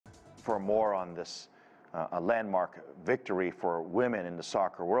for more on this a landmark victory for women in the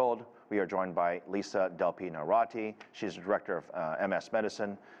soccer world, we are joined by Lisa Delpy Neirotti. She's the director of MS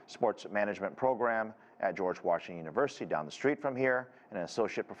Medicine, Sports Management Program at George Washington University down the street from here, and an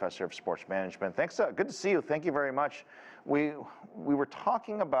associate professor of sports management. Thanks, good to see you. Thank you very much. We were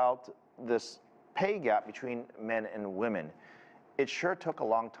talking about this pay gap between men and women. It sure took a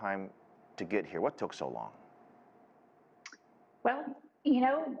long time to get here. What took so long? Well, you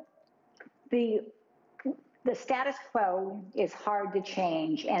know, the status quo is hard to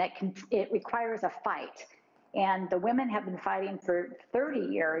change, and it requires a fight. And the women have been fighting for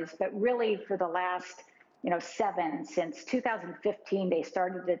 30 years, but really for the last, 7. Since 2015, they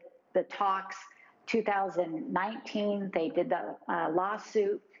started the talks. 2019, they did the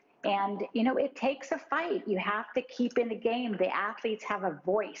lawsuit. And, it takes a fight. You have to keep in the game. The athletes have a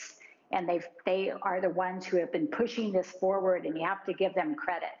voice, and they are the ones who have been pushing this forward, and you have to give them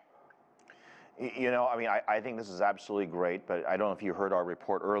credit. I think this is absolutely great, but I don't know if you heard our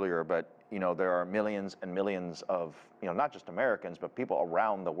report earlier, but, there are millions and millions of, not just Americans, but people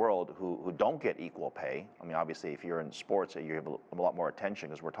around the world who don't get equal pay. I mean, obviously, if you're in sports, you have a lot more attention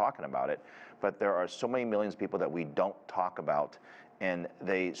because we're talking about it, but there are so many millions of people that we don't talk about, and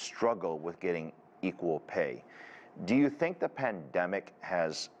they struggle with getting equal pay. Do you think the pandemic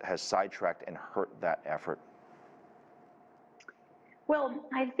has sidetracked and hurt that effort? Well,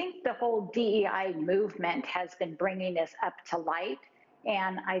 I think the whole DEI movement has been bringing this up to light.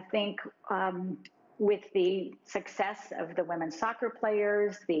 And I think with the success of the women's soccer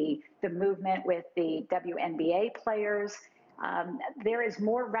players, the movement with the WNBA players, there is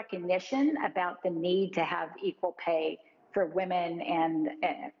more recognition about the need to have equal pay for women and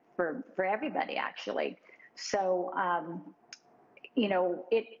for everybody, actually. So,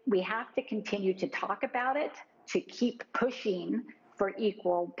 we have to continue to talk about it, to keep pushing for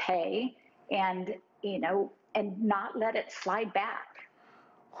equal pay, and not let it slide back.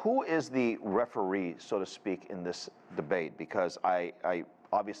 Who is the referee, so to speak, in this debate? Because I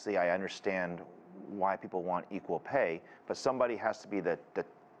obviously understand why people want equal pay, but somebody has to be the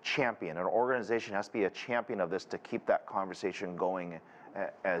champion. An organization has to be a champion of this to keep that conversation going,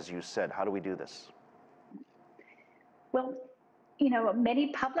 as you said. How do we do this? Well, many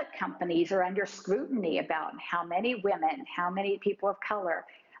public companies are under scrutiny about how many women, how many people of color,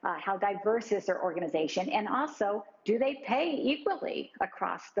 how diverse is their organization, and also, do they pay equally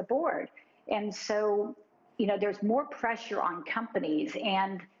across the board? And so, there's more pressure on companies,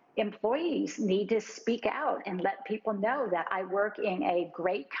 and employees need to speak out and let people know that I work in a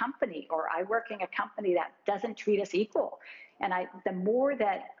great company, or I work in a company that doesn't treat us equal. And the more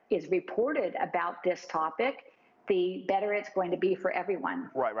that is reported about this topic, the better it's going to be for everyone.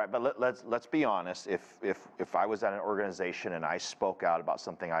 Right. But let's be honest. If I was at an organization and I spoke out about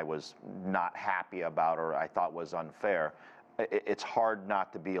something I was not happy about or I thought was unfair, it's hard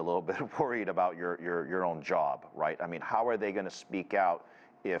not to be a little bit worried about your own job, right? I mean, how are they going to speak out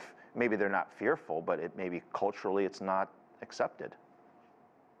if maybe they're not fearful, but maybe culturally it's not accepted?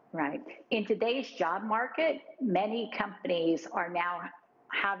 Right. In today's job market, many companies are now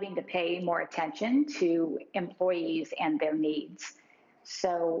having to pay more attention to employees and their needs.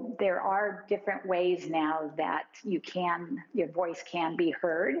 So there are different ways now that your voice can be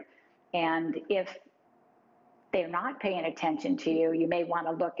heard. And if they're not paying attention to you, you may want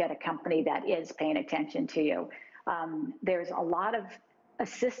to look at a company that is paying attention to you. There's a lot of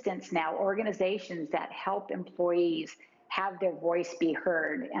assistance now, organizations that help employees have their voice be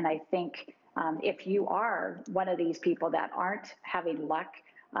heard. And I think if you are one of these people that aren't having luck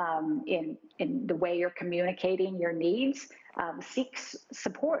in the way you're communicating your needs, seek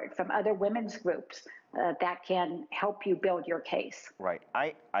support from other women's groups that can help you build your case. Right.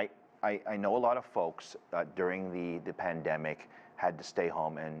 I know a lot of folks during the pandemic had to stay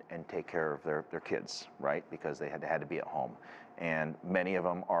home and take care of their kids, right? Because they had to be at home. And many of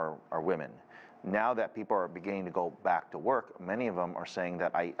them are women. Now that people are beginning to go back to work, many of them are saying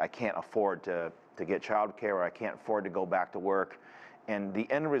that I can't afford to get childcare, or I can't afford to go back to work. And the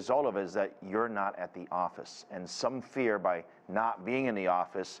end result of it is that you're not at the office. And some fear by not being in the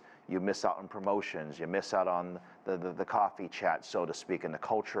office, you miss out on promotions, you miss out on the coffee chat, so to speak, and the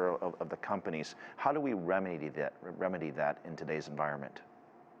culture of the companies. How do we remedy that in today's environment?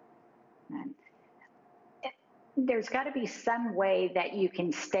 There's got to be some way that you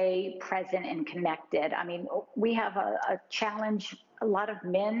can stay present and connected. I mean, we have a challenge. A lot of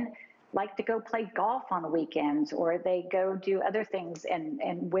men like to go play golf on the weekends, or they go do other things, and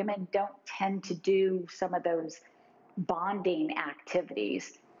women don't tend to do some of those bonding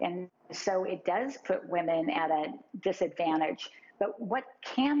activities. And so it does put women at a disadvantage. but what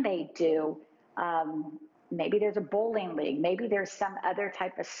can they do? Maybe there's a bowling league. Maybe there's some other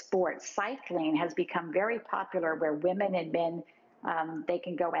type of sport. Cycling has become very popular where women and men, they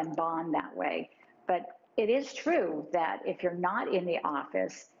can go and bond that way. But it is true that if you're not in the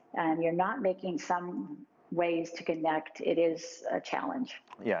office and you're not making some ways to connect, it is a challenge.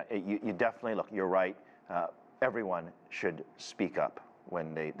 Yeah, you definitely, look, you're right. Everyone should speak up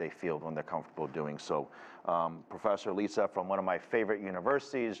when they feel, when they're comfortable doing so. Professor Lisa from one of my favorite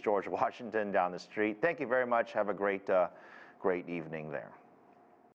universities, George Washington, down the street. Thank you very much. Have a great evening there.